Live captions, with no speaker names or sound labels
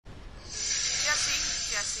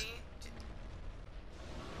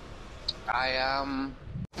I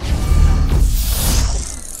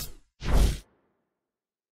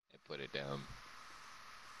put it down.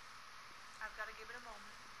 I've got to give it a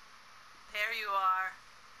moment. There you are.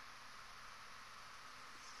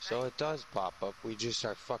 So it does pop up. We just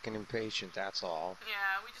are fucking impatient. That's all.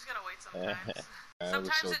 Yeah, we just gotta wait sometimes. I was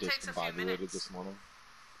Sometimes so it takes a few discombobulated minutes. this morning.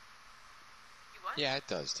 You what? Yeah, it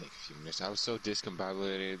does take a few minutes. I was so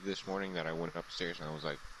discombobulated this morning that I went upstairs and I was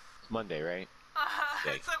like, "It's Monday, right?"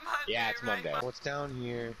 Like, It's a Monday, yeah, it's right? Monday. What's down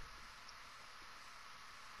here?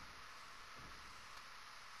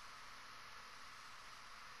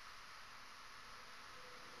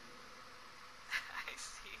 I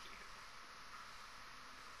see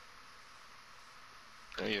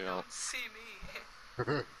you. No, you You don't. don't see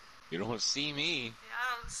me. You don't see me. Yeah,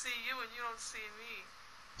 I don't see you and you don't see me.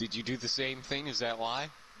 Did you do the same thing? Is that why?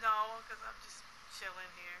 No, because I'm just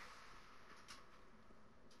chilling here.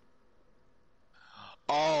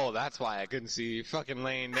 Oh, that's why I couldn't see you fucking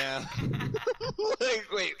laying down. Like,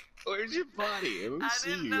 wait, where's your body? I don't I see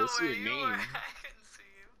didn't you. know I see where a you name. were. I couldn't see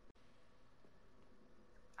you.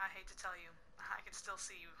 I hate to tell you, I can still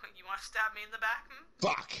see you. You want to stab me in the back?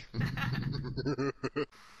 Fuck!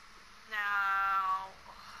 Now...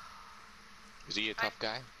 Is he a tough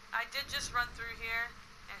guy? I did just run through here,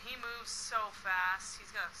 and he moves so fast,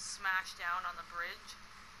 he's gonna smash down on the bridge.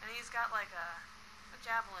 And he's got like a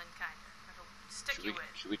javelin, kind of. It'll stick you with.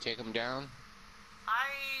 Should we take him down?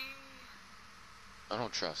 I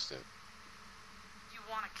don't trust it. You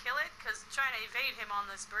want to kill it? Because trying to evade him on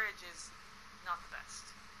this bridge is not the best.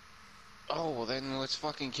 Oh, well then let's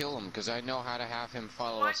fucking kill him, because I know how to have him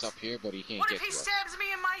follow us up here, but he can't get to us. What if he stabs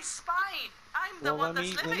me in my spine? I'm the one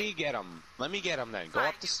that's living. Let me get him. Let me get him then. Go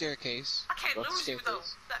up the staircase. I can't lose you though.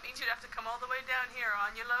 That means you'd have to come all the way down here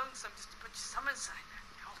on your lonesome just to put some inside there.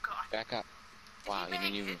 Oh god. Back up. Wow, he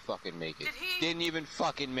didn't even fucking make it. Did he? Didn't even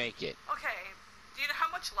fucking make it. Okay. Do you know how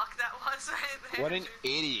much luck that was right there? What an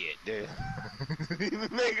idiot, dude. Didn't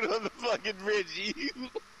even make it on the fucking bridge.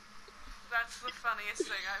 That's the funniest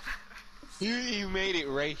thing I've ever seen. You made it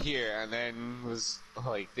right here and then was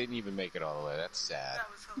like didn't even make it all the way. That's sad. That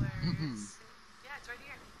was hilarious. Yeah, it's right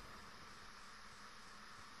here.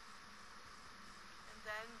 And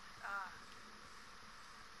then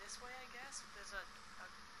this way, I guess. There's a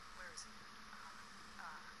where is it?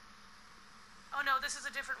 Oh no, this is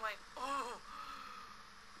a different way. Oh.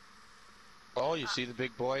 Oh, you see the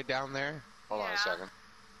big boy down there? Hold on a second.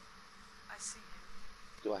 I see him.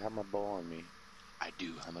 Do I have my bow on me? I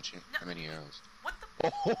do. How many arrows? What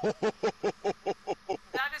the?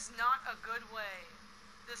 That is not a good way.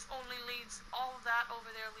 This only leads, all of that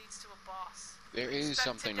over there leads to a boss. There is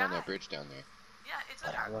something on that bridge down there. Yeah, it's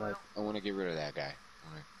a gargoyle. I want to get rid of that guy.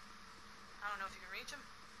 I don't know if you can reach him.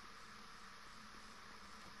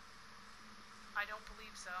 I don't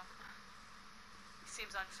believe so. He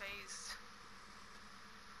seems unfazed.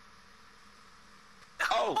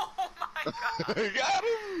 Oh! Oh my god! Got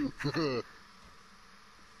him!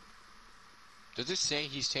 Does it say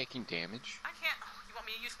he's taking damage? I can't. You want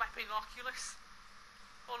me to use my binoculars?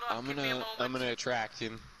 Hold on, give me a moment. I'm gonna attract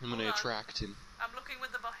him. I'm attract him. I'm looking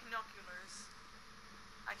with the binoculars.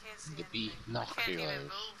 I can't see anything. I can't even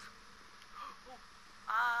move.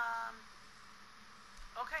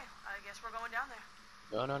 Okay, I guess we're going down there.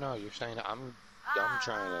 No. You're saying I'm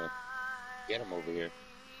trying to get him over here.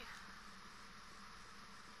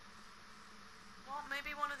 Well,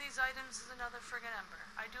 maybe one of these items is another friggin' ember.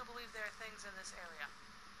 I do believe there are things in this area.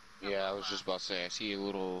 Yeah, I was just about to say, I see a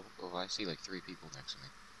little... Oh, I see like 3 people next to me.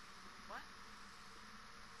 What?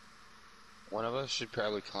 One of us should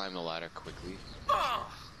probably climb the ladder quickly.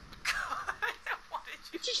 Oh! God, what did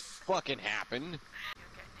you... It just fucking happened.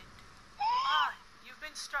 You're getting into... you've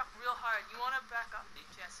been struck real hard. You want to back up?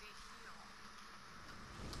 Jesse, heal.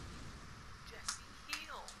 Jesse,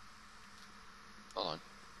 heal. Hold on.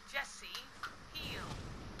 Jesse, heal.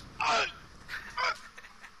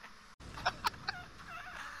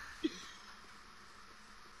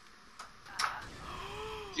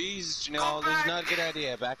 Jesus, Janelle, this is not a good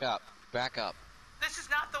idea. Back up. Back up. This is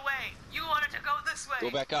not the way. You wanted to go this way.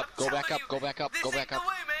 Go back up. Go back up. Go back up. Go back up. This ain't the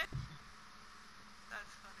way, man.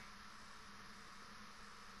 That's funny.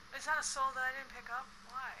 Is that a soul that I didn't pick up?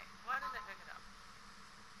 Why? Why didn't I pick it up?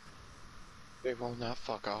 They will not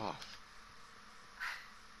fuck off.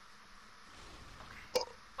 Okay.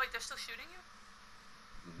 Wait, they're still shooting you?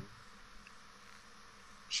 Mm-hmm.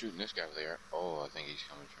 Shooting this guy over there. Oh, I think he's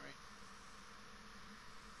coming for me.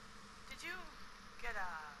 Did you get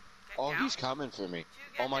Oh, down? he's coming for me.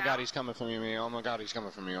 Oh my god, he's coming for me. Oh my god, he's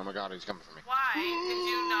coming for me. Oh my god, he's coming for me. Why did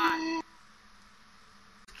you not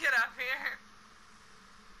get up here?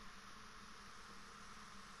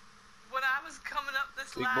 When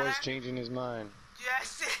Big ladder. boy's changing his mind.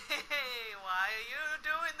 Jesse, why are you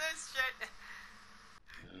doing this shit?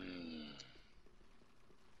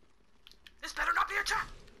 This better not be a trap.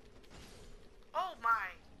 Oh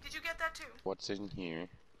my! Did you get that too? What's in here?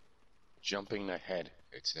 Jumping ahead,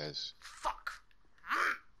 it says. Fuck.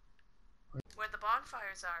 Where the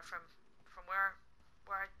bonfires are from where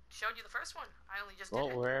I showed you the first one. I only just did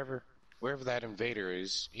it. Wherever that invader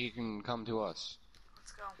is, he can come to us.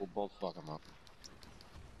 Let's go. We'll both fuck him up.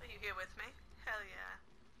 Are you here with me? Hell yeah.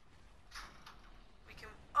 We can.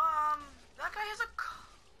 That guy has a.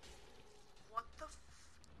 What the?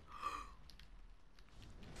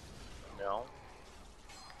 No.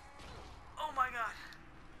 Oh my god.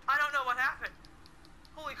 I don't know what happened.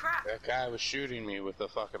 Holy crap. That guy was shooting me with a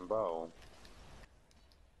fucking bow.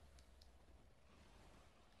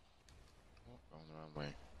 Oh, going the wrong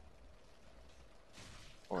way.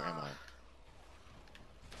 Or am I?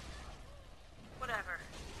 Whatever.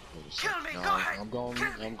 Kill me, no, go ahead.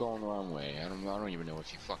 I'm going the wrong way. I don't even know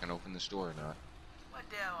if you fucking opened the store or not. What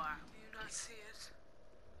do you not see it?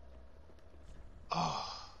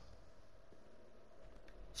 Oh.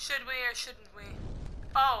 Should we or shouldn't we?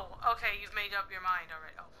 Oh, okay, you've made up your mind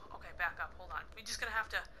already. Oh, okay, back up, hold on. We're just gonna have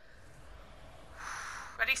to...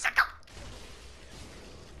 Ready, set, go!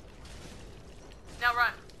 Now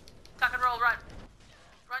run. Tuck and roll, run.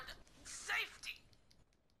 Run to safety!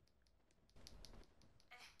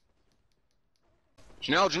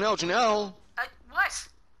 Janelle! What?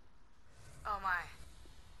 Oh my.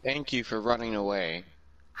 Thank you for running away.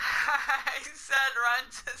 I said run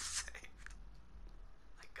to safety.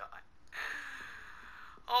 My god.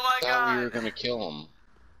 Oh my god. I thought we were gonna kill him.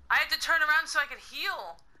 I had to turn around so I could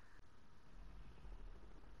heal.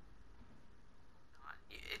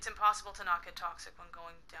 It's impossible to not get toxic when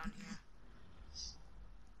going down here.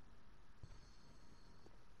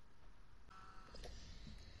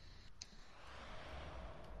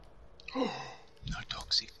 Not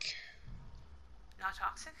toxic. Not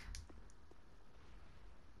toxic?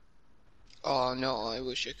 Oh no, I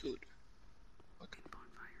wish I could.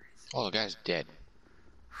 Oh, the guy's dead.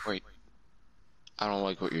 Wait. I don't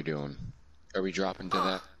like what you're doing. Are we dropping to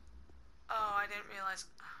that? Oh, I didn't realize.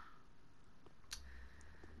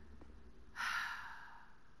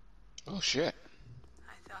 Oh shit.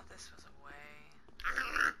 I thought this was a way.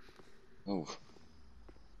 Move.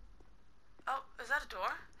 Oh, is that a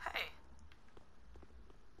door? Hey.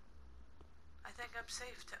 I think I'm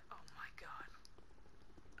safe to... Oh my god.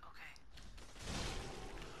 Okay.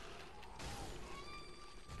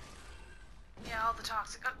 Yeah, all the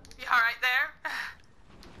toxic... Oh, you alright there?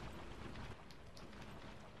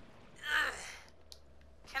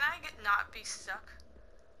 Can I not be stuck?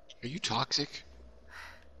 Are you toxic?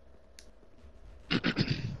 Oh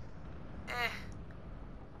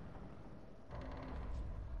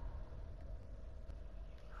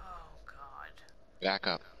god. Back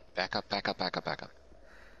up. Back up, back up, back up, back up.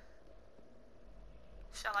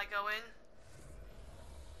 Shall I go in?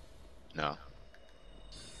 No.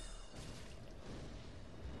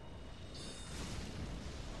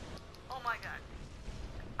 Oh my god.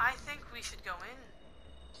 I think we should go in.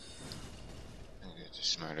 I think it's a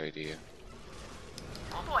smart idea.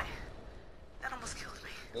 Oh boy. That almost killed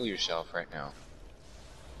me. Kill yourself right now.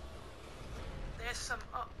 There's some...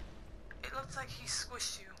 Oh. It looks like he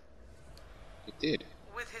squished you. It did.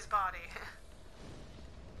 With his body.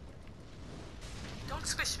 Don't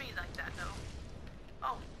squish me like that, though.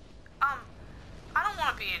 Oh. I don't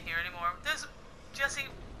want to be in here anymore. There's... Jesse,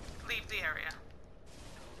 leave the area.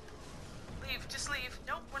 Leave. Just leave.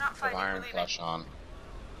 Nope, we're not fighting. Iron We're leaving. Flesh on.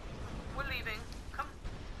 We're leaving. Come.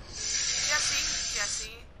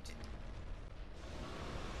 Jesse.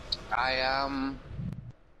 I,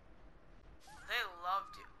 They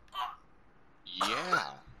loved you. Oh.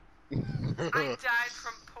 Yeah. I died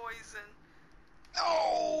from poison.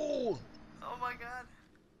 No! Oh my god.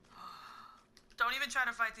 Don't even try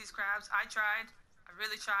to fight these crabs. I tried. I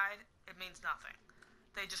really tried. It means nothing.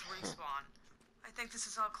 They just respawn. I think this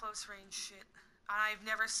is all close range shit. I've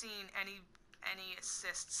never seen any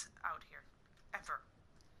assists out here. Ever.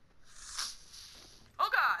 Oh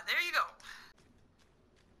god, there you go.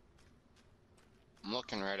 I'm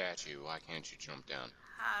looking right at you. Why can't you jump down?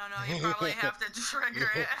 I don't know, you probably have to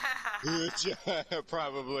trigger it.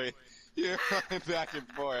 Probably. You're running back and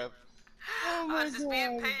forth. Oh I was just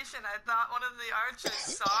being patient. I thought one of the archers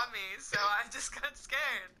saw me, so I just got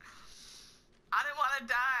scared. I didn't want to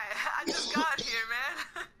die. I just got here,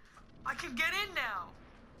 man. I can get in now.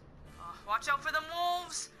 Watch out for the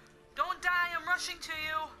wolves. Don't die, I'm rushing to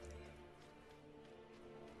you.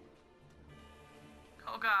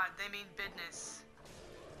 Oh god, they mean business.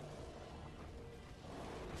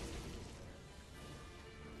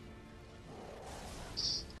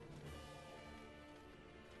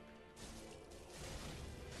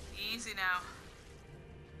 easy now.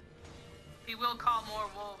 He will call more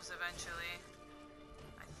wolves eventually.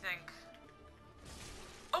 I think.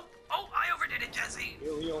 Oh, I overdid it, Jesse!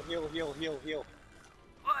 Heal.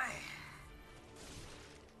 Boy.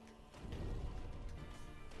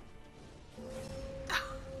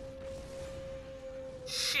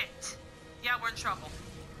 Shit. Yeah, we're in trouble.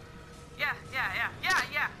 Yeah.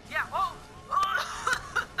 Whoa!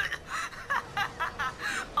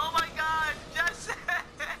 Oh my god, Jesse!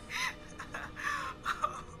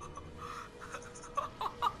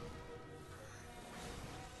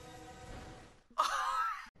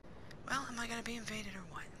 Well, am I gonna be invaded or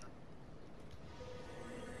what?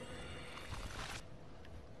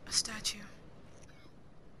 A statue.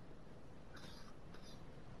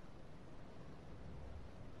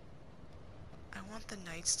 I want the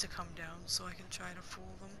knights to come down so I can try to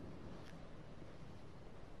fool them.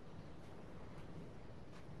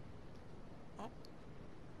 Oh.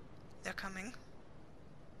 They're coming.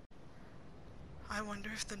 I wonder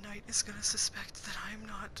if the knight is gonna suspect that I'm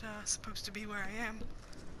not supposed to be where I am.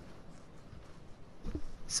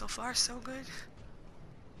 So far, so good.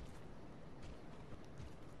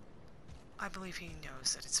 I believe he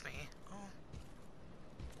knows that it's me.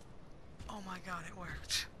 Oh my god, it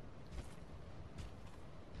worked.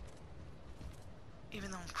 Even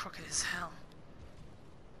though I'm crooked as hell.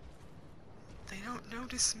 They don't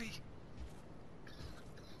notice me.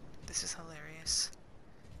 This is hilarious.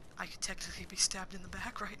 I could technically be stabbed in the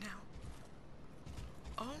back right now.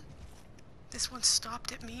 Oh, this one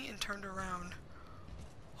stopped at me and turned around.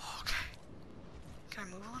 Okay. Can I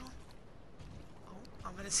move a little? Oh,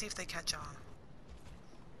 I'm gonna see if they catch on.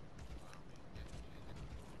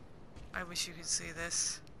 I wish you could see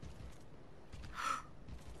this.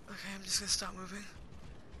 Okay, I'm just gonna stop moving.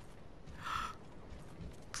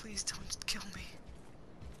 Please don't kill me.